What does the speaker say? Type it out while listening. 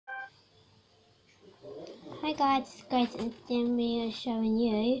Hi guys, it's Grace and today we are showing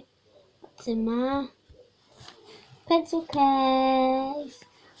you what's in my pencil case.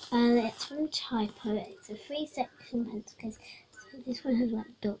 It's from TYPO. It's a 3-section pencil case. So this one has like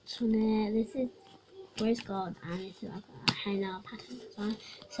dots on it. This is rose gold and this is like a henna pattern design.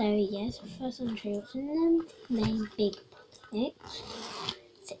 So yes, first I'm sure what's in them. Main big pockets.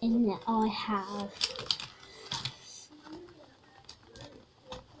 So in there I have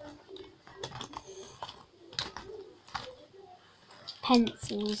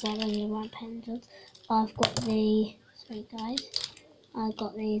pencils, I don't know what pencils. I've got the, sorry guys, I've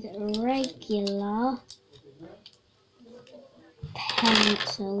got these regular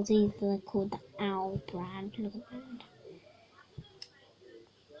pencils. These are called the Owl brand. Look at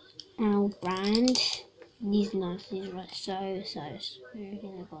that. Owl brand. These are nice, these are like so smooth.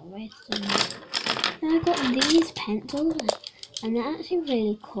 And I've got the rest of them. Then I've got these pencils, and they're actually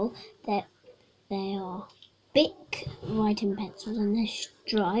really cool. They are big writing pencils and they're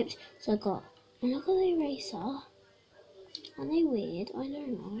striped. So I got, and look at the eraser. Are they weird? I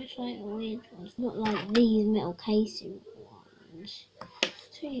don't know. It's like a weird one. It's not like these metal casing ones.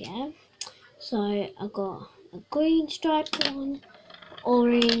 So yeah. So I got a green striped one,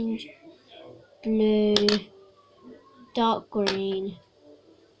 orange, blue, dark green,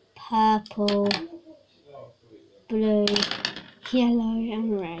 purple, blue, yellow,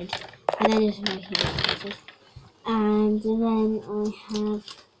 and red. And then just making faces. And then I have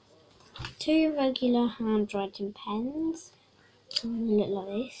 2 regular handwriting pens. They look like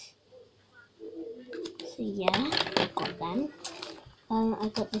this. So yeah, I got them. I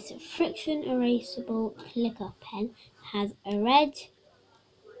got this friction erasable clicker pen. It has a red,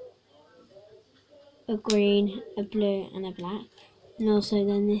 a green, a blue, and a black. And also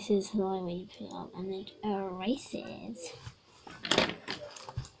then this is like when you put it up and it erases.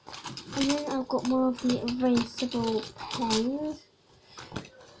 And then I've got more of the erasable pens.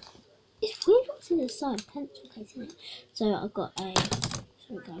 It's weird what's in the side, pencil case, isn't it? So I've got a,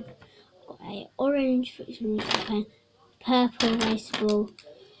 sorry guys, I've got a orange friction erasable pen, purple erasable,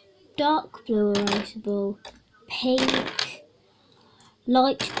 dark blue erasable, pink,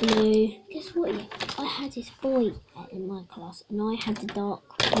 light blue. Guess what? Yeah, I had this boy in my class, and I had the dark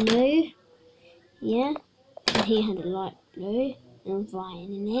blue. Yeah, and he had a light blue, and I was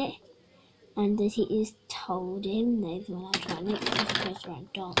writing in it. And the teachers told him that when I tried it, he was supposed to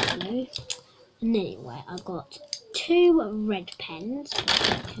write dark blue. And anyway, I got 2 red pens,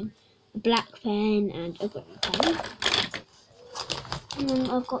 a black pen and a green pen. And then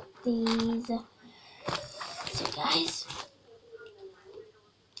I've got these. So guys,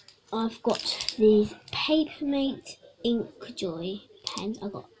 I've got these Papermate Inkjoy pens.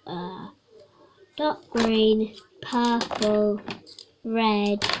 I've got dark green, purple,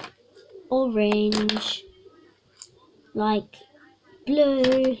 red, orange, like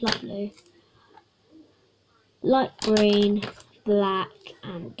blue, light green, black,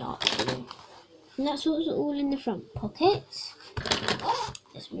 and dark blue. And that's what's all in the front pockets.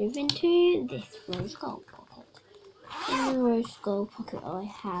 Let's move into this rose gold pocket. In the rose gold pocket, I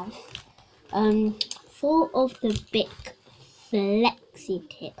have 4 of the big flexi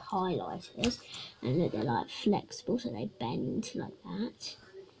tip highlighters, and look, they're like flexible, so they bend like that,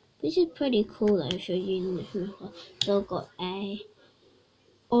 which is pretty cool though if you're using it from the. So I've got a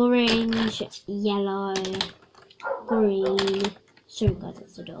orange, yellow, green, sorry guys,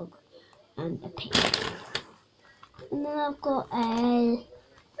 it's a dog, and a pink. And then I've got a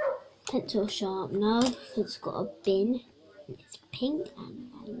pencil sharpener. It's got a bin. It's pink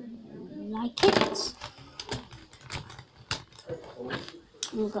and I like it.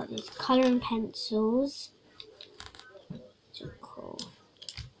 And we've got these colouring pencils, which are cool.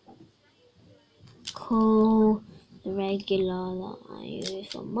 The regular that I use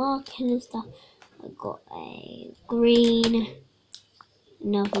for marking and stuff. I've got a green,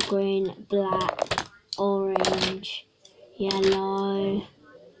 another green, black, orange, yellow,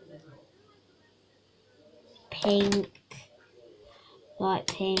 pink, light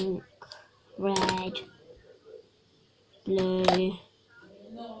pink, red, blue,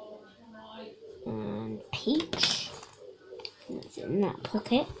 and peach. And that's in that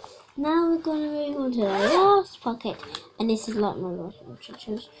pocket. Now we're going to move on to the last pocket, and this is like my last one.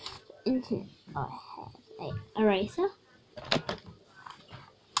 Into it, I have an eraser,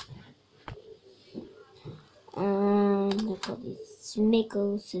 and I've got these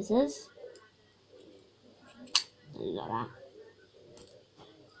smiggle scissors, like that.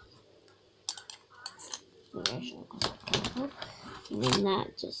 And then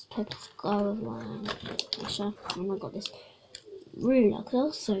that just pepper go with line. And I got this ruler because I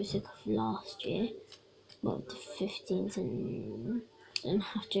was so sick of last year. well, the 15s, and don't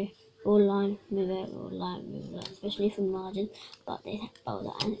have to all line move it, or line move it, especially for margin. But they have all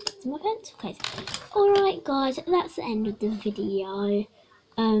that, and it's my pencil case. Alright guys, that's the end of the video.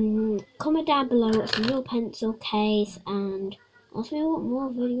 Comment down below what's in your pencil case, and ask me what more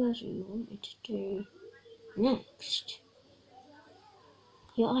videos you want me to do next.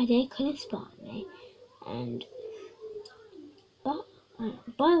 Your idea could inspire me. And but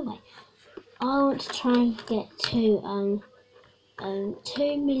by the way, I want to try and get to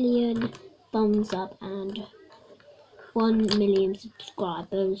 2 million thumbs up and 1 million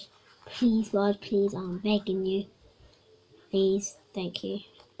subscribers. Please guys, please, I'm begging you. Please, thank you.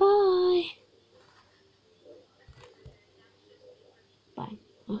 Bye. Bye.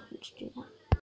 Oh, let's do that.